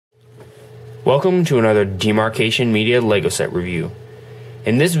Welcome to another Demarcation Media LEGO set review.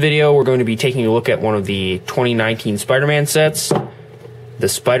 In this video, we're going to be taking a look at one of the 2019 Spider-Man sets, the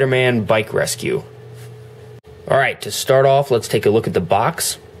Spider-Man Bike Rescue. Alright, to start off, let's take a look at the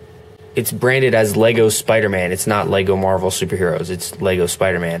box. It's branded as LEGO Spider-Man. It's not LEGO Marvel Superheroes, it's LEGO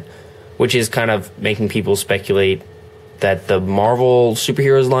Spider-Man, which is kind of making people speculate that the Marvel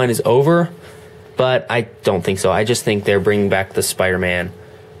Superheroes line is over, but I don't think so. I just think they're bringing back the Spider-Man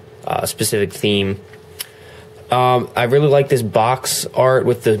specific theme. I really like this box art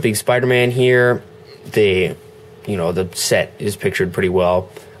with the big Spider-Man here. The set is pictured pretty well.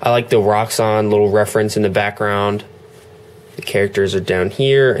 I like the Roxxon little reference in the background. The characters are down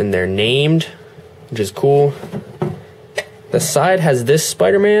here and they're named, which is cool. The side has this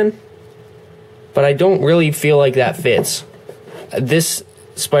Spider-Man, but I don't really feel like that fits. This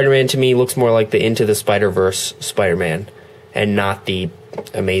Spider-Man to me looks more like the Into the Spider-Verse Spider-Man and not the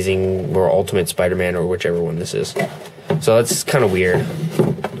Amazing or Ultimate Spider-Man or whichever one this is. So that's kind of weird.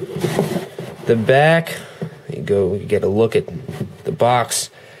 The back, you get a look at the box.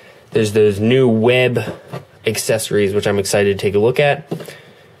 There's those new web accessories, which I'm excited to take a look at.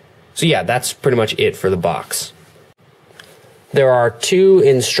 So yeah, that's pretty much it for the box. There are two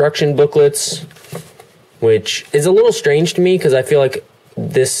instruction booklets, which is a little strange to me because I feel like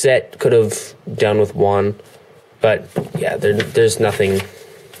this set could have done with one. But yeah, there's nothing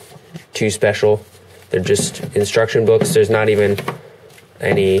too special. They're just instruction books. There's not even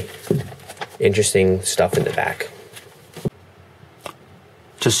any interesting stuff in the back.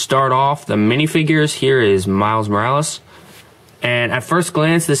 To start off, the minifigures, here is Miles Morales. And at first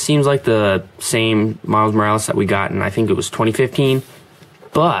glance, this seems like the same Miles Morales that we got in, I think it was 2015.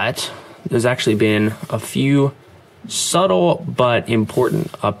 But there's actually been a few subtle but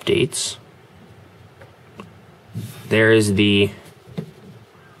important updates. There is the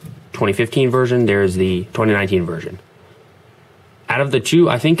 2015 version, there is the 2019 version. Out of the two,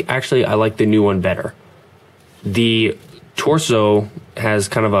 I think actually I like the new one better. The torso has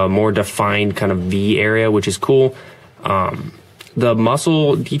kind of a more defined kind of V area, which is cool. The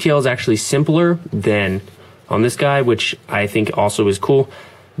muscle detail is actually simpler than on this guy, which I think also is cool.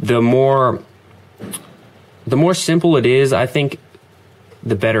 The more simple it is, I think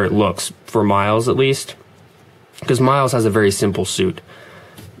the better it looks, for Miles at least. Because Miles has a very simple suit.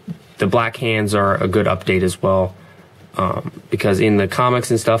 The black hands are a good update as well. Because in the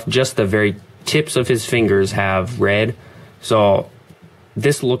comics and stuff, just the very tips of his fingers have red. So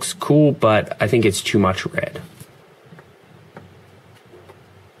this looks cool, but I think it's too much red.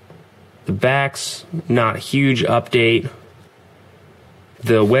 The back's not a huge update.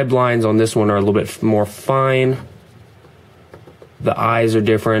 The web lines on this one are a little bit more fine. The eyes are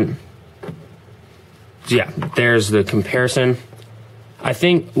different. So yeah, there's the comparison. I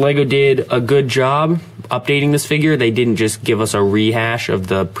think LEGO did a good job updating this figure. They didn't just give us a rehash of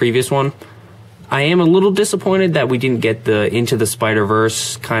the previous one. I am a little disappointed that we didn't get the Into the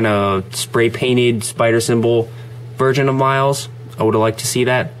Spider-Verse kind of spray-painted spider symbol version of Miles. I would have liked to see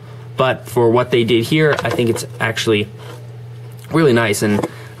that. But for what they did here, I think it's actually really nice, and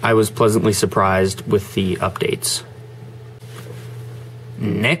I was pleasantly surprised with the updates.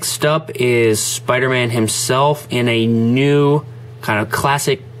 Next up is Spider-Man himself in a new kind of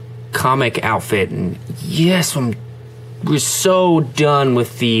classic comic outfit. And yes, we're so done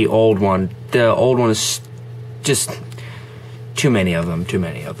with the old one. The old one is just too many of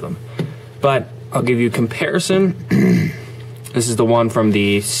them. But I'll give you a comparison. This is the one from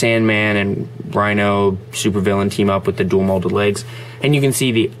the Sandman and Rhino supervillain team up with the dual molded legs. And you can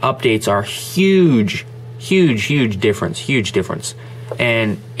see the updates are huge difference.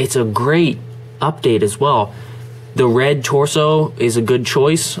 And it's a great update as well. The red torso is a good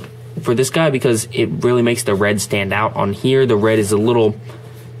choice for this guy because it really makes the red stand out. On here, the red is a little,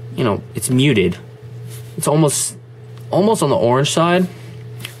 it's muted. It's almost on the orange side.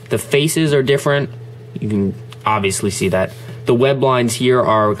 The faces are different. You can obviously see that. The web lines here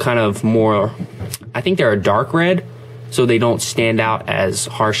are kind of more, I think they're a dark red, so they don't stand out as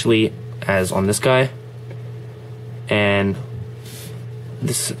harshly as on this guy. And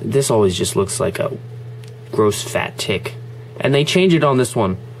this always just looks like a gross fat tick. And they change it on this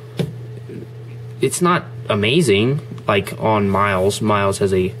one. It's not amazing like on Miles. Miles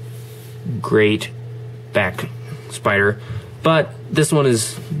has a great back spider. But this one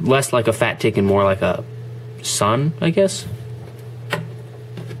is less like a fat tick and more like a sun, I guess.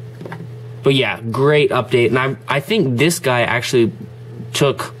 But yeah, great update. And I think this guy actually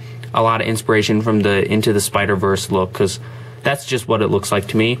took a lot of inspiration from the Into the Spider-Verse look, because that's just what it looks like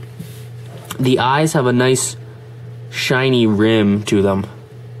to me. The eyes have a nice shiny rim to them,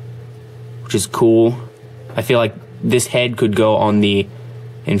 which is cool. I feel like this head could go on the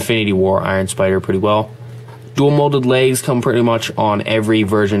Infinity War Iron Spider pretty well. Dual molded legs come pretty much on every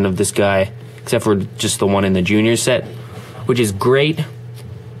version of this guy, except for just the one in the junior set, which is great.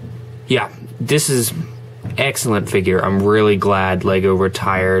 Yeah, this is excellent figure. I'm really glad LEGO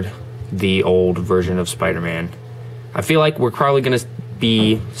retired the old version of Spider-Man. I feel like we're probably going to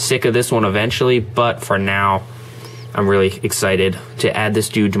be sick of this one eventually, but for now, I'm really excited to add this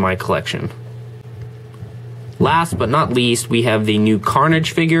dude to my collection. Last but not least, we have the new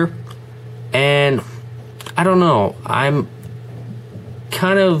Carnage figure, and I don't know, I'm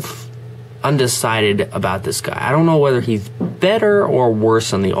kind of undecided about this guy. I don't know whether he's better or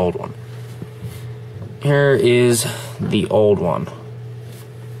worse than the old one. Here is the old one.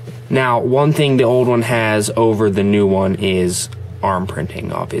 Now, one thing the old one has over the new one is arm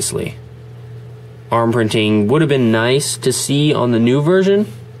printing, obviously. Arm printing would have been nice to see on the new version,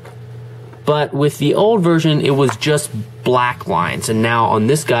 but with the old version, it was just black lines, and now on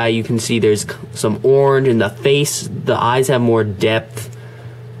this guy, you can see there's some orange in the face. The eyes have more depth.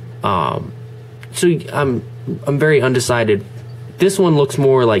 So I'm very undecided. This one looks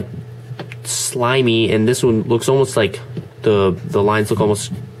more like slimy, and this one looks almost like the lines look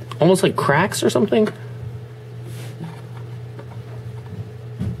almost like cracks or something.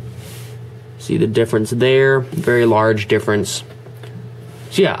 See the difference there? Very large difference.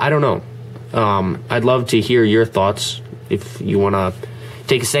 So yeah, I don't know. I'd love to hear your thoughts. If you want to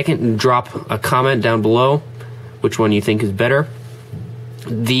take a second and drop a comment down below, which one you think is better.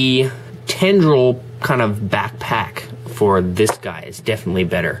 The tendril kind of backpack for this guy is definitely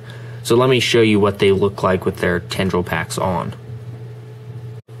better. So let me show you what they look like with their tendril packs on.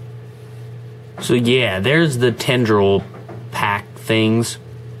 So yeah, there's the tendril pack things.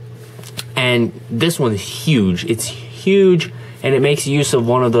 And this one's huge. It's huge, and it makes use of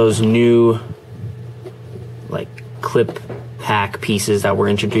one of those new like clip pack pieces that were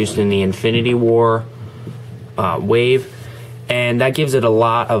introduced in the Infinity War wave. And that gives it a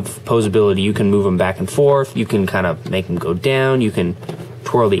lot of posability. You can move them back and forth. You can kind of make them go down. You can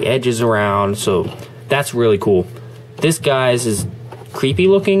twirl the edges around. So that's really cool. This guy's is creepy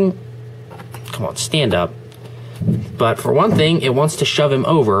looking. Come on, stand up. But for one thing, it wants to shove him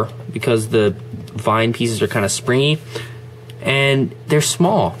over because the vine pieces are kind of springy. And they're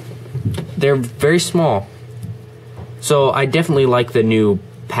small. They're very small. So I definitely like the new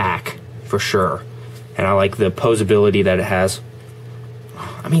pack for sure. And I like the posability that it has.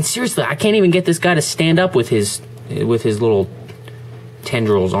 I mean, seriously, I can't even get this guy to stand up with his little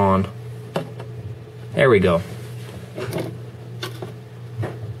tendrils on. There we go.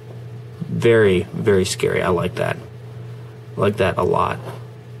 Very, very scary. I like that. I like that a lot.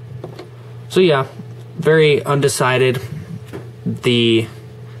 So yeah, very undecided. They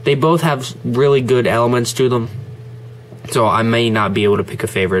both have really good elements to them. So I may not be able to pick a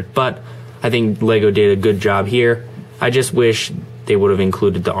favorite, but I think LEGO did a good job here. I just wish they would have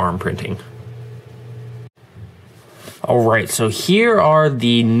included the arm printing. Alright, so here are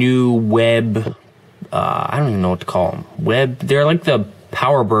the new web, I don't even know what to call them. Web, they're like the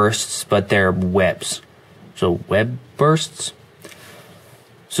power bursts, but they're webs. So web bursts.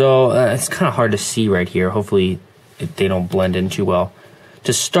 So it's kind of hard to see right here. Hopefully they don't blend in too well.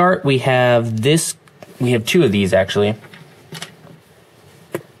 To start, we have this, we have two of these actually.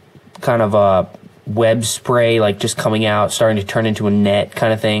 Kind of a web spray, like just coming out, starting to turn into a net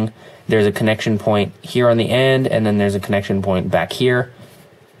kind of thing. There's a connection point here on the end, and then there's a connection point back here.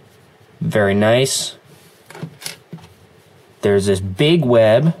 Very nice. There's this big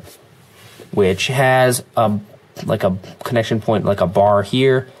web, which has like a connection point, like a bar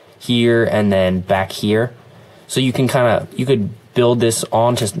here, here, and then back here. So you can you could build this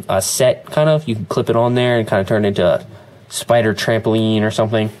onto a set, kind of. You can clip it on there and kind of turn it into a spider trampoline or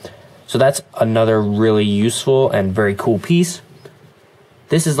something. So that's another really useful and very cool piece.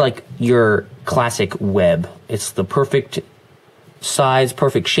 This is like your classic web. It's the perfect size,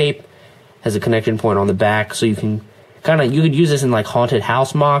 perfect shape, has a connection point on the back, so you can you could use this in like haunted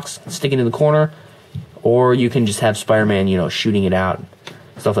house mocks, stick it in the corner, or you can just have Spider-Man, you know, shooting it out,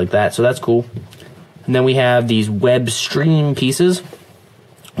 stuff like that. So that's cool. And then we have these web stream pieces,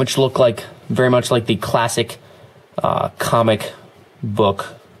 which look like very much like the classic comic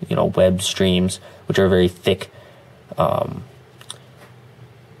book, you know, web streams, which are very thick.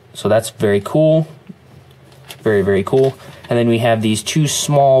 So that's very cool. Very, very cool. And then we have these two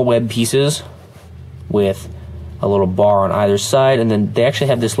small web pieces with a little bar on either side, and then they actually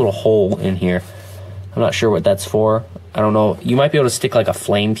have this little hole in here. I'm not sure what that's for. I don't know. You might be able to stick like a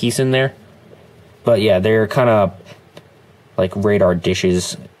flame piece in there. But yeah, they're kind of like radar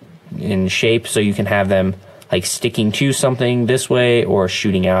dishes in shape, so you can have them like sticking to something this way or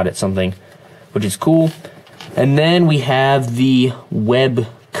shooting out at something, which is cool. And then we have the web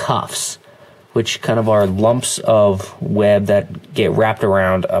cuffs, which kind of are lumps of web that get wrapped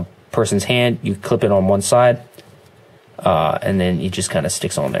around a person's hand. You clip it on one side, and then it just kind of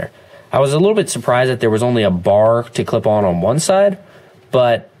sticks on there. I was a little bit surprised that there was only a bar to clip on one side,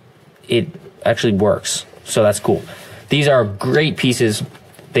 but it actually works, so that's cool. These are great pieces.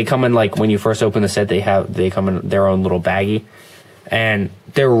 They come in, like, when you first open the set, they come in their own little baggie, and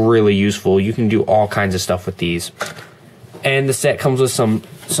they're really useful. You can do all kinds of stuff with these. And the set comes with some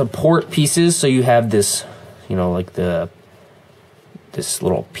support pieces, so you have this, you know, like this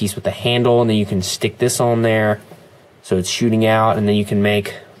little piece with the handle, and then you can stick this on there so it's shooting out, and then you can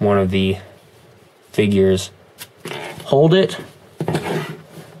make one of the figures hold it.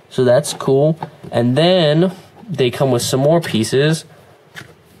 So that's cool. And then they come with some more pieces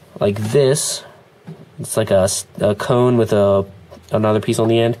like this. It's like a cone with another piece on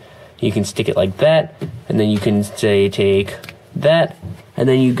the end. You can stick it like that, and then you can say take that, and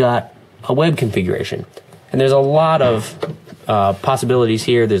then you got a web configuration. And there's a lot of possibilities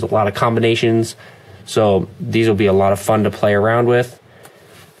here. There's a lot of combinations, so these will be a lot of fun to play around with.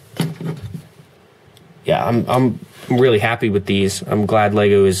 Yeah, I'm really happy with these. I'm glad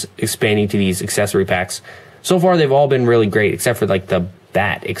LEGO is expanding to these accessory packs. So far, they've all been really great, except for like the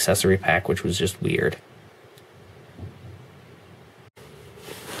bat accessory pack, which was just weird.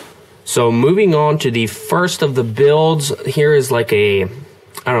 So moving on to the first of the builds, here is like a, I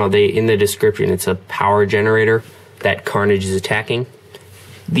don't know, in the description, it's a power generator that Carnage is attacking.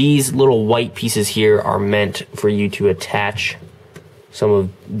 These little white pieces here are meant for you to attach some of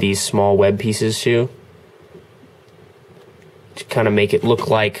these small web pieces to kind of make it look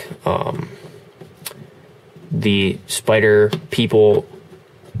like the spider people,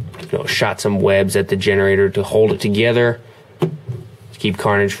 you know, shot some webs at the generator to hold it together, to keep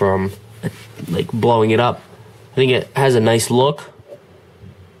Carnage from like blowing it up. I think it has a nice look.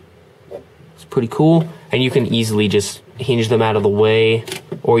 It's pretty cool, and you can easily just hinge them out of the way,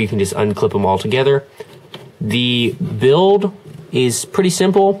 or you can just unclip them all together. The build is pretty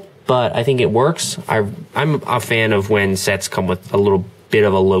simple, but I think it works. I'm a fan of when sets come with a little bit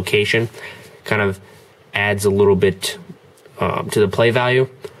of a location. Kind of adds a little bit to the play value.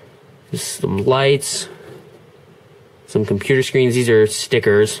 Just some lights, some computer screens. These are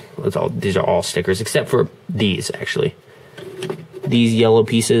stickers. These are all stickers, except for these, actually. These yellow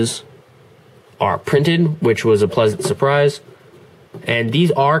pieces are printed, which was a pleasant surprise. And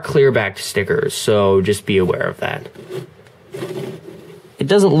these are clear-backed stickers, so just be aware of that. It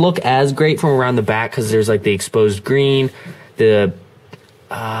doesn't look as great from around the back because there's like the exposed green. I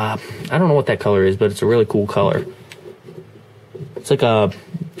don't know what that color is, but it's a really cool color. It's like a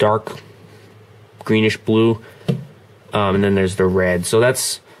dark greenish blue. And then there's the red. So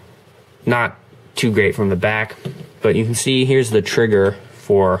that's not too great from the back. But you can see here's the trigger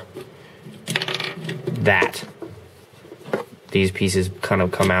for that. These pieces kind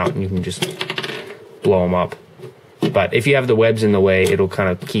of come out and you can just blow them up. But if you have the webs in the way, it'll kind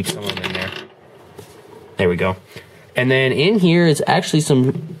of keep some of them in there. There we go. And then in here is actually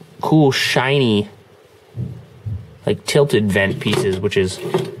some cool shiny, like tilted vent pieces, which is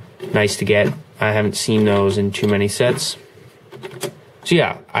nice to get. I haven't seen those in too many sets. So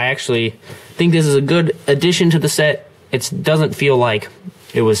yeah, I actually think this is a good addition to the set. It doesn't feel like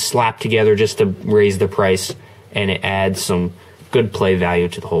it was slapped together just to raise the price, and it adds some good play value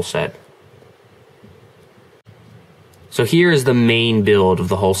to the whole set. So here is the main build of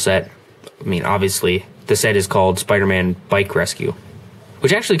the whole set. I mean, obviously, the set is called Spider-Man Bike Rescue,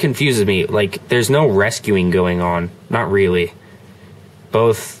 which actually confuses me. Like, there's no rescuing going on. Not really.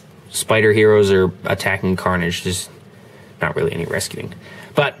 Both spider heroes are attacking Carnage. There's not really any rescuing.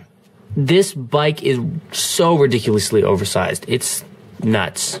 But this bike is so ridiculously oversized. It's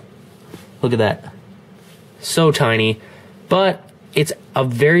nuts. Look at that. So tiny. But it's a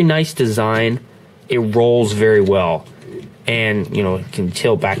very nice design. It rolls very well. And, you know, it can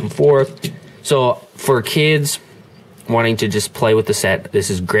tilt back and forth. So for kids wanting to just play with the set,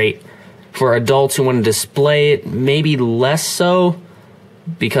 this is great. For adults who want to display it, maybe less so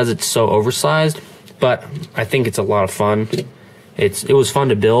because it's so oversized. But I think it's a lot of fun. It was fun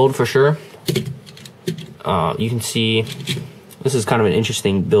to build for sure. You can see this is kind of an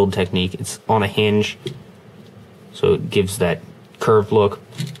interesting build technique. It's on a hinge, so it gives that curved look.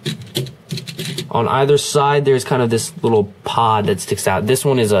 On either side, there's kind of this little pod that sticks out. This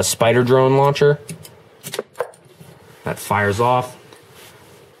one is a spider drone launcher that fires off.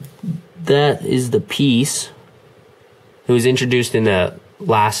 That is the piece. It was introduced in the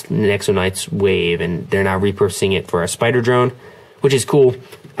last Nexo Knights wave, and they're now repurposing it for a spider drone, which is cool.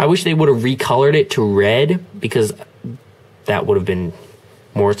 I wish they would have recolored it to red, because that would have been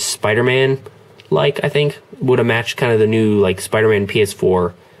more Spider-Man-like, I think. Would have matched kind of the new, like, Spider-Man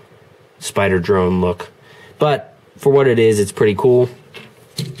PS4 spider drone look. But for what it is, it's pretty cool.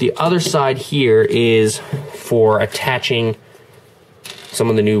 The other side here is for attaching some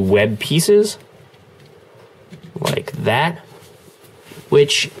of the new web pieces, like that,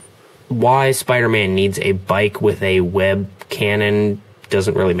 which, why Spider-Man needs a bike with a web cannon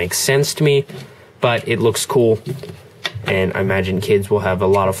doesn't really make sense to me, but it looks cool, and I imagine kids will have a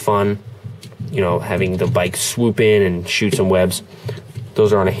lot of fun, you know, having the bike swoop in and shoot some webs.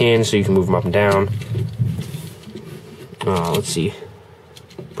 Those are on a hinge, so you can move them up and down. Let's see.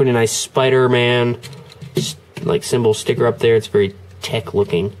 Pretty nice Spider-Man, like, symbol sticker up there. It's very tech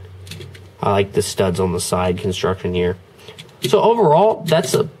looking. I like the studs on the side construction here. So overall,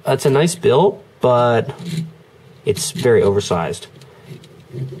 that's a nice build, but it's very oversized.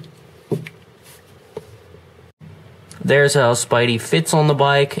 There's how Spidey fits on the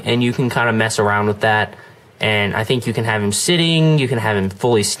bike, and you can kind of mess around with that. And I think you can have him sitting, you can have him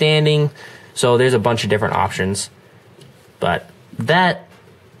fully standing. So there's a bunch of different options. But that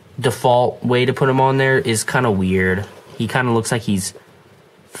default way to put him on there is kind of weird. He kind of looks like he's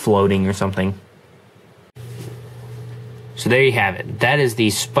floating or something. So there you have it. That is the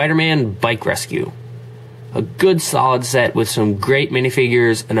Spider-Man Bike Rescue. A good solid set with some great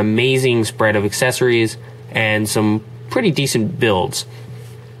minifigures, an amazing spread of accessories, and some pretty decent builds.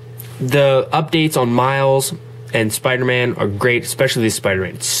 The updates on Miles and Spider-Man are great, especially the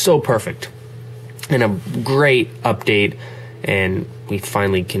Spider-Man. It's so perfect. And a great update, and we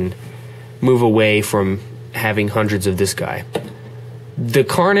finally can move away from having hundreds of this guy. The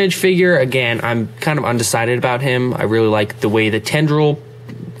Carnage figure, again, I'm kind of undecided about him. I really like the way the tendril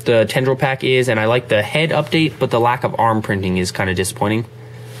pack is, and I like the head update, but the lack of arm printing is kind of disappointing.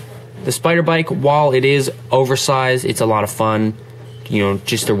 The Spider Bike, while it is oversized, it's a lot of fun, you know,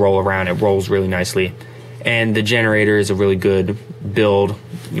 just to roll around. It rolls really nicely. And the generator is a really good build,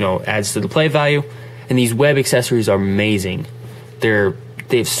 you know, adds to the play value. And these web accessories are amazing. They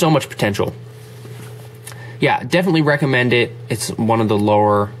have so much potential. Yeah, definitely recommend it. It's one of the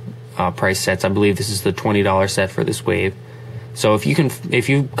lower price sets. I believe this is the $20 set for this wave. So if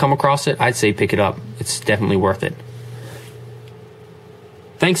you come across it, I'd say pick it up. It's definitely worth it.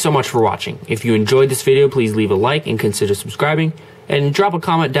 Thanks so much for watching. If you enjoyed this video, please leave a like and consider subscribing. And drop a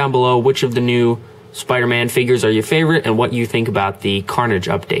comment down below which of the new Spider-Man figures are your favorite and what you think about the Carnage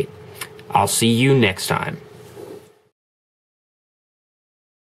update. I'll see you next time.